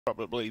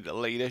probably the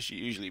leader. She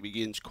usually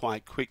begins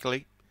quite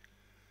quickly.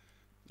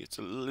 Gets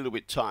a little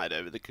bit tired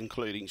over the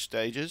concluding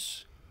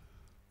stages.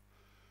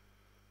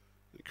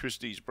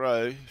 Christie's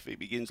Bro, if he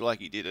begins like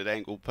he did at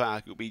Angle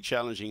Park, he'll be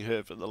challenging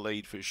her for the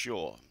lead for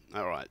sure.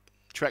 All right,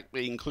 track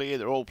being clear,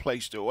 they're all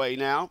placed away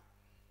now.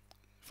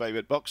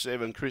 Favourite box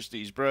 7,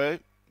 Christie's Bro.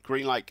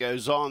 Green light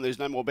goes on, there's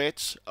no more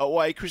bets.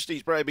 Away,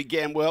 Christie's Bro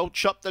began well.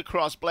 Chopped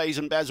across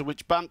Blazing Basil,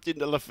 which bumped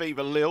into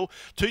Lefevre Lil.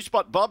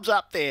 Two-spot Bob's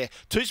up there.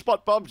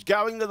 Two-spot Bob's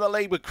going to the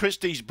lead with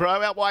Christie's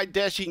Bro. Out wide,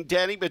 Dashing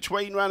Danny.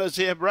 Between runners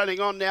here, running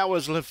on now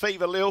was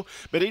Lefevre Lil.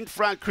 But in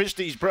front,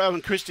 Christie's Bro,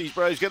 and Christie's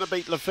Bro is going to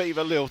beat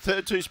Lefevre Lil.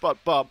 Third, two-spot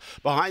Bob.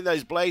 Behind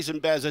those, Blazing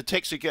Basil,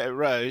 Texaco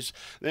Rose.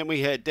 Then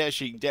we had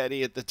Dashing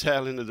Danny at the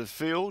tail end of the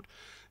field.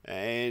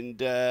 And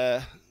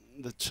the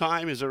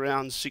time is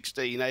around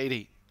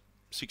 1680.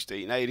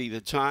 1680 the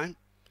time.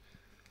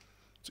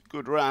 It's a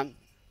good run.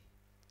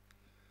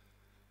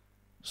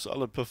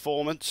 Solid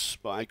performance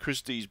by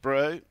Christie's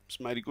Bro. It's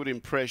made a good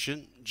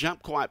impression.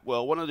 Jumped quite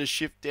well. Wanted to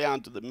shift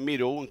down to the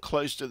middle and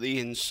close to the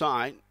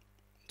inside.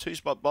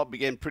 Two-spot Bob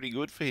began pretty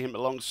good for him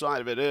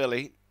alongside of it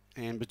early.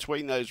 And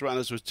between those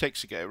runners was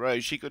Texaco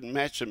Rose. She couldn't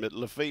match them, but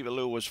Lefevre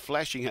Lil was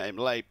flashing home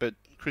late, but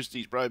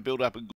Christie's Bro built up a good